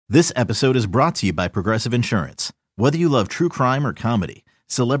This episode is brought to you by Progressive Insurance. Whether you love true crime or comedy,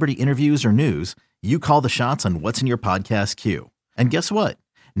 celebrity interviews or news, you call the shots on what's in your podcast queue. And guess what?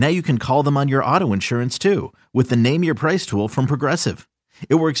 Now you can call them on your auto insurance too with the Name Your Price tool from Progressive.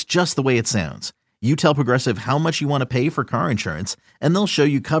 It works just the way it sounds. You tell Progressive how much you want to pay for car insurance, and they'll show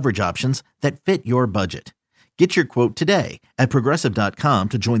you coverage options that fit your budget. Get your quote today at Progressive.com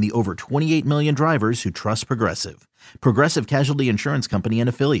to join the over 28 million drivers who trust Progressive. Progressive Casualty Insurance Company and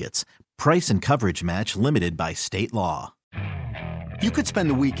Affiliates. Price and coverage match limited by state law. You could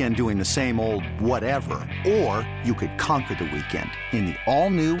spend the weekend doing the same old whatever, or you could conquer the weekend in the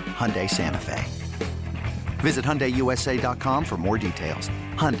all-new Hyundai Santa Fe. Visit HyundaiUSA.com for more details.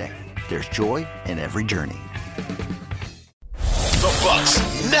 Hyundai, there's joy in every journey. The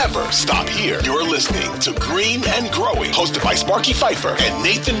Bucks never stop here. You're listening to Green and Growing, hosted by Sparky Pfeiffer and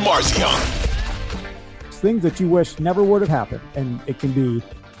Nathan Marzion. Things that you wish never would have happened, and it can be,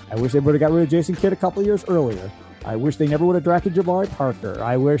 I wish they would have got rid of Jason Kidd a couple of years earlier. I wish they never would have drafted Jabari Parker.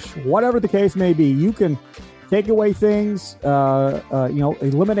 I wish, whatever the case may be, you can take away things,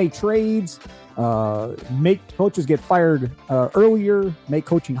 eliminate trades, make coaches get fired earlier, make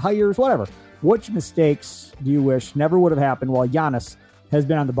coaching hires, whatever. Which mistakes do you wish never would have happened while Giannis has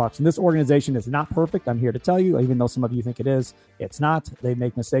been on the Bucks? And this organization is not perfect. I'm here to tell you, even though some of you think it is, it's not. They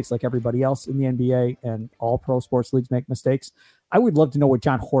make mistakes like everybody else in the NBA, and all pro sports leagues make mistakes. I would love to know what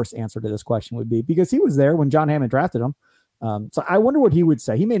John Horst's answer to this question would be, because he was there when John Hammond drafted him. So I wonder what he would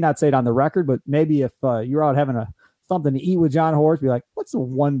say. He may not say it on the record, but maybe if you're out having something to eat with John Horst, be like, what's the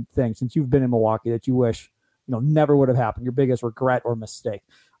one thing since you've been in Milwaukee that you wish never would have happened? Your biggest regret or mistake?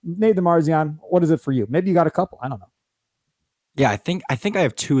 Nathan Marzion, what is it for you? Maybe you got a couple. I don't know. Yeah, I think I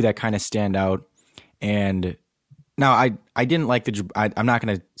have two that kind of stand out. And now I didn't like I'm not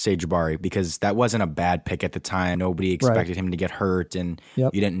going to say Jabari, because that wasn't a bad pick at the time. Nobody expected him to get hurt, and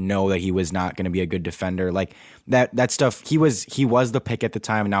you didn't know that he was not going to be a good defender. Like that stuff, he was the pick at the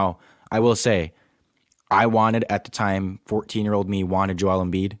time. Now, I will say, I wanted at the time, 14-year-old me wanted Joel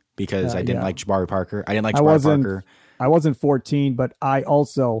Embiid, because I didn't like Jabari Parker. I didn't like Jabari Parker. I wasn't 14, but I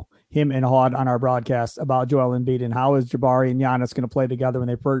also, him and Hod on our broadcast about Joel Embiid and how is Jabari and Giannis going to play together when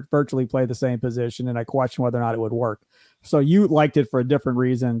they virtually play the same position, and I question whether or not it would work. So you liked it for a different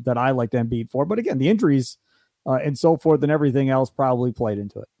reason that I liked Embiid for. But again, the injuries and so forth and everything else probably played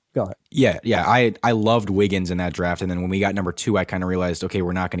into it. Go ahead. Yeah. I loved Wiggins in that draft. And then when we got number 2, I kind of realized, okay,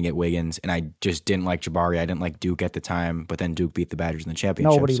 we're not going to get Wiggins. And I just didn't like Jabari. I didn't like Duke at the time, but then Duke beat the Badgers in the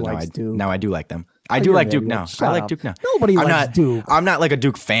championship. Nobody likes Duke. Now I do like them. I do like Duke now. I like Duke now. Nobody likes Duke. I'm not like a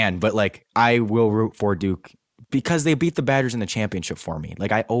Duke fan, but like I will root for Duke because they beat the Badgers in the championship for me.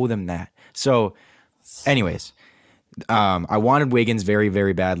 Like I owe them that. So anyways, I wanted Wiggins very,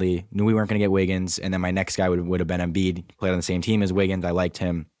 very badly. Knew we weren't going to get Wiggins. And then my next guy would have been Embiid. He played on the same team as Wiggins. I liked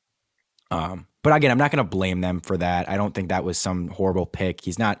him. But again, I'm not going to blame them for that. I don't think that was some horrible pick.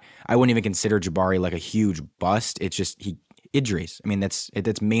 I wouldn't even consider Jabari like a huge bust. It's just injuries. I mean, that's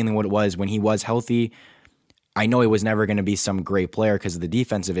mainly what it was. When he was healthy, I know he was never going to be some great player because of the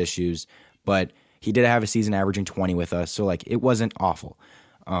defensive issues, but he did have a season averaging 20 with us. So like, it wasn't awful.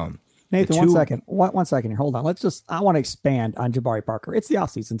 Nathan, 1 second. One second here. Hold on. I want to expand on Jabari Parker. It's the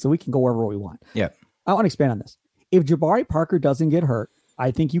offseason, so we can go wherever we want. Yeah. I want to expand on this. If Jabari Parker doesn't get hurt, I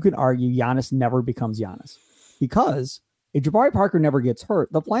think you can argue Giannis never becomes Giannis, because if Jabari Parker never gets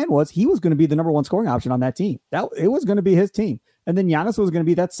hurt, the plan was he was going to be the number 1 scoring option on that team. It was going to be his team. And then Giannis was going to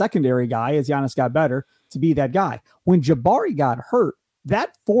be that secondary guy as Giannis got better to be that guy. When Jabari got hurt,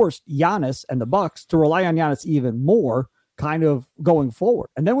 that forced Giannis and the Bucks to rely on Giannis even more kind of going forward.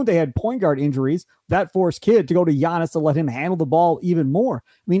 And then when they had point guard injuries, that forced Kidd to go to Giannis to let him handle the ball even more.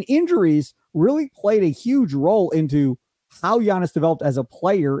 I mean, injuries really played a huge role into how Giannis developed as a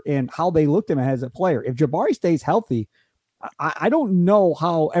player and how they looked at him as a player. If Jabari stays healthy, I don't know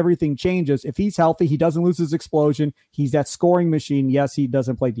how everything changes. If he's healthy, he doesn't lose his explosion. He's that scoring machine. Yes, he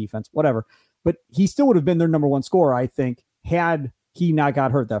doesn't play defense, whatever, but he still would have been their number 1 scorer, I think, had he not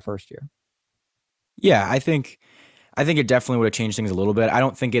got hurt that first year. Yeah, I think it definitely would have changed things a little bit. I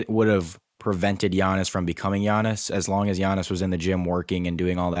don't think it would have prevented Giannis from becoming Giannis. As long as Giannis was in the gym working and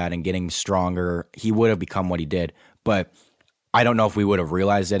doing all that and getting stronger, he would have become what he did. But I don't know if we would have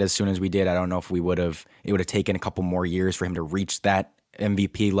realized it as soon as we did. I don't know if it would have taken a couple more years for him to reach that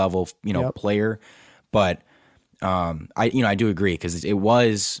MVP level, player. But I do agree, because it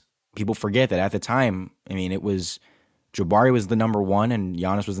was, people forget that at the time, I mean, it was Jabari was the number 1 and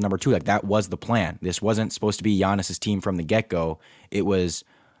Giannis was the number 2. Like, that was the plan. This wasn't supposed to be Giannis's team from the get-go. It was,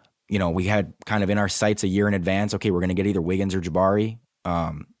 we had kind of in our sights a year in advance, okay, we're going to get either Wiggins or Jabari.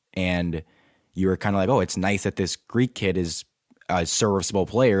 And you were kind of like, oh, it's nice that this Greek kid is a serviceable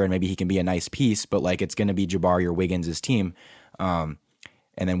player and maybe he can be a nice piece, but like it's going to be Jabari or Wiggins' team.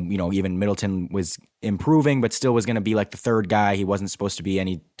 And then, even Middleton was improving, but still was going to be like the third guy. He wasn't supposed to be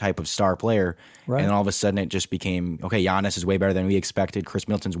any type of star player. Right. And then all of a sudden it just became, okay, Giannis is way better than we expected. Chris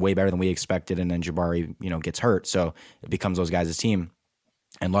Middleton's way better than we expected. And then Jabari, gets hurt. So it becomes those guys' team.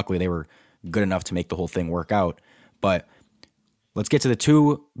 And luckily they were good enough to make the whole thing work out. But let's get to the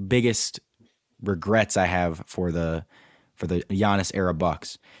two biggest regrets I have for the Giannis era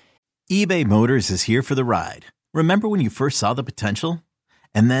Bucks. eBay Motors is here for the ride. Remember when you first saw the potential?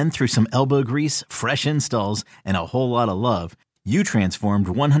 And then through some elbow grease, fresh installs, and a whole lot of love, you transformed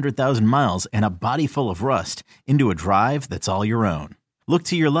 100,000 miles and a body full of rust into a drive that's all your own. Look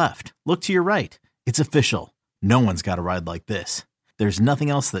to your left. Look to your right. It's official. No one's got a ride like this. There's nothing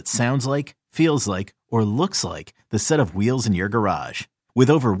else that sounds like, feels like, or looks like the set of wheels in your garage. With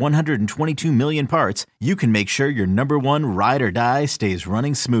over 122 million parts, you can make sure your number one ride or die stays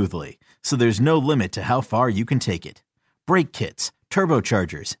running smoothly. So there's no limit to how far you can take it. Brake kits,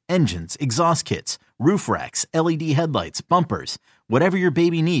 turbochargers, engines, exhaust kits, roof racks, LED headlights, bumpers, whatever your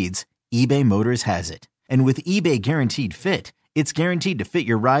baby needs, eBay Motors has it. And with eBay Guaranteed Fit, it's guaranteed to fit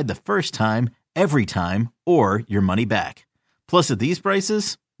your ride the first time, every time, or your money back. Plus at these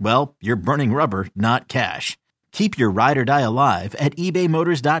prices, well, you're burning rubber, not cash. Keep your ride or die alive at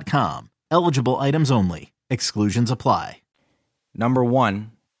ebaymotors.com. Eligible items only. Exclusions apply. Number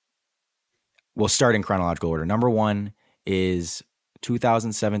one, we'll start in chronological order. Number one is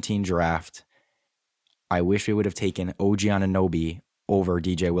 2017 draft. I wish we would have taken OG Anunoby over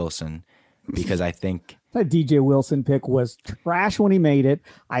DJ Wilson because I think that DJ Wilson pick was trash when he made it.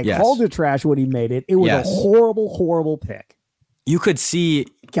 I called it trash when he made it. It was a horrible, horrible pick. You could see,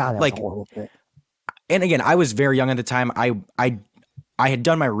 God, that's a horrible pick. And again, I was very young at the time. I had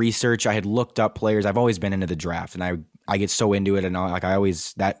done my research. I had looked up players. I've always been into the draft, and I get so into it, and I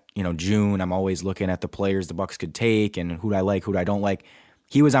always June, I'm always looking at the players the Bucks could take and who I like, who I don't like.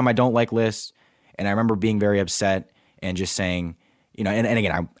 He was on my don't like list, and I remember being very upset and just saying, and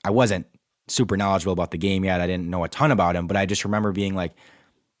again, I wasn't super knowledgeable about the game yet. I didn't know a ton about him, but I just remember being like,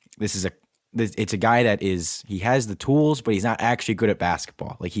 it's a guy that he has the tools, but he's not actually good at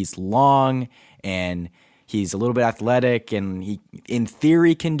basketball. Like he's long and he's a little bit athletic and he, in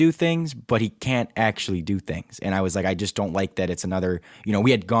theory, can do things, but he can't actually do things. And I was like, I just don't like that. It's another,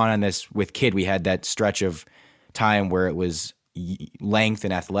 we had gone on this with Kid. We had that stretch of time where it was length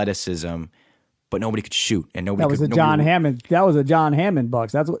and athleticism, but nobody could shoot. And nobody That was a John Hammond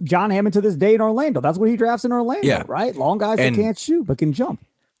Bucks. That's what John Hammond to this day in Orlando. That's what he drafts in Orlando, right? Long guys that can't shoot but can jump.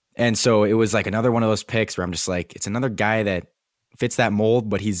 And so it was like another one of those picks where I'm just like, it's another guy that fits that mold,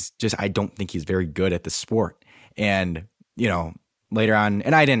 but I don't think he's very good at the sport. And, later on,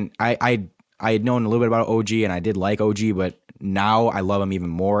 and I had known a little bit about OG and I did like OG, but now I love him even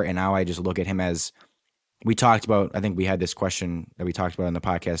more. And now I just look at him as we talked about. I think we had this question that we talked about on the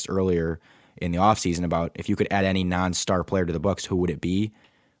podcast earlier in the offseason about if you could add any non-star player to the Bucks, who would it be?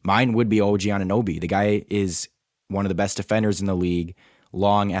 Mine would be OG Anunoby. The guy is one of the best defenders in the league,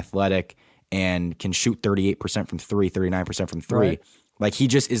 long, athletic, and can shoot 38% from three, 39% from three. Right. Like he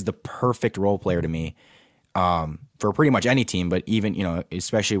just is the perfect role player to me for pretty much any team, but even,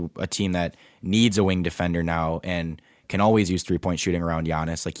 especially a team that needs a wing defender now and can always use 3-point shooting around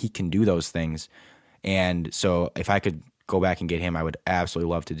Giannis. Like he can do those things. And so if I could go back and get him, I would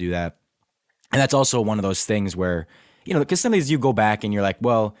absolutely love to do that. And that's also one of those things where, because some of these you go back and you're like,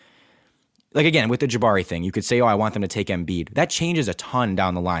 well, like again, with the Jabari thing, you could say, I want them to take Embiid. That changes a ton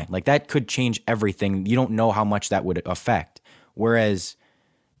down the line. Like that could change everything. You don't know how much that would affect. Whereas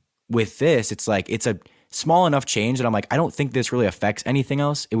with this, it's like, it's a small enough change that I'm like, I don't think this really affects anything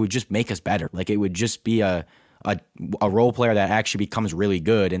else. It would just make us better. Like it would just be a role player that actually becomes really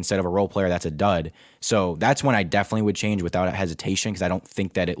good instead of a role player that's a dud. So that's when I definitely would change without a hesitation, because I don't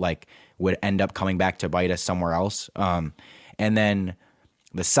think that it like would end up coming back to bite us somewhere else. And then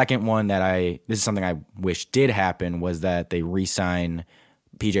the second one this is something I wish did happen, was that they re-sign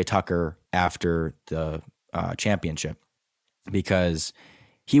PJ Tucker after the championship, because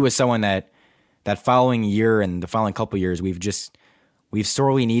he was someone that following year and the following couple years, we've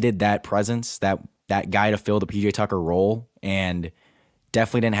sorely needed that presence, that guy to fill the PJ Tucker role, and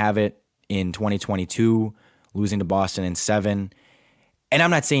definitely didn't have it in 2022, losing to Boston in 7. And I'm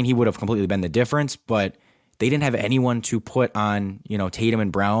not saying he would have completely been the difference, but they didn't have anyone to put on, Tatum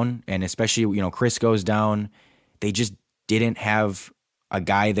and Brown, and especially, Chris goes down. They just didn't have a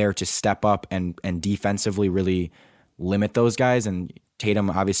guy there to step up and defensively really limit those guys. And Tatum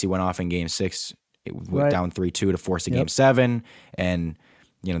obviously went off in Game 6. It went down 3-2 to force a Game 7, and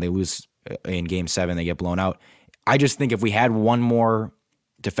they lose in Game 7. They get blown out. I just think if we had one more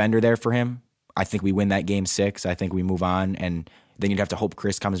defender there for him, I think we win that game 6. I think we move on, and then you'd have to hope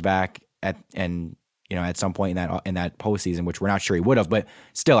Chris comes back at some point in that postseason, which we're not sure he would have. But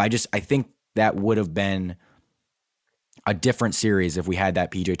still, I think that would have been a different series if we had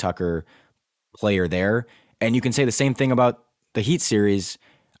that PJ Tucker player there. And you can say the same thing about the Heat series.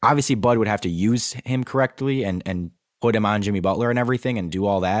 Obviously, Bud would have to use him correctly and put him on Jimmy Butler and everything and do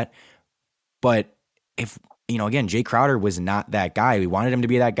all that. But if, again, Jay Crowder was not that guy. We wanted him to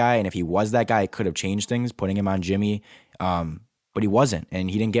be that guy. And if he was that guy, it could have changed things, putting him on Jimmy. But he wasn't.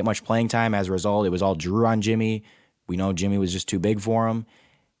 And he didn't get much playing time as a result. It was all Drew on Jimmy. We know Jimmy was just too big for him.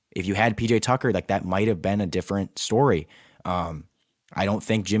 If you had PJ Tucker, like that might have been a different story. I don't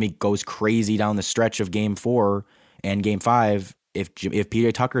think Jimmy goes crazy down the stretch of Game 4 and Game 5 if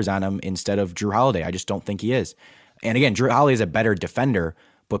PJ Tucker's on him instead of Drew Holiday. I just don't think he is. And again, Drew Holiday is a better defender,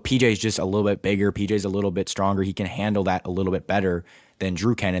 but PJ's just a little bit bigger. PJ's a little bit stronger. He can handle that a little bit better than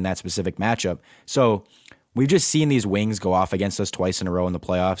Drew can in that specific matchup. So we've just seen these wings go off against us twice in a row in the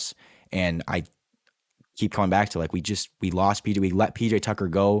playoffs, and I keep coming back to we lost PJ. We let PJ Tucker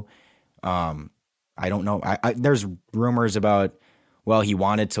go. I don't know. There's rumors about, he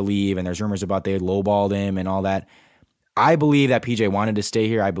wanted to leave, and there's rumors about they lowballed him and all that. I believe that PJ wanted to stay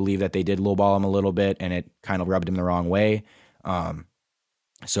here. I believe that they did lowball him a little bit, and it kind of rubbed him the wrong way.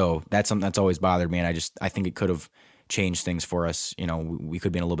 So that's something that's always bothered me, and I think it could have changed things for us. We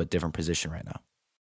could be in a little bit different position right now.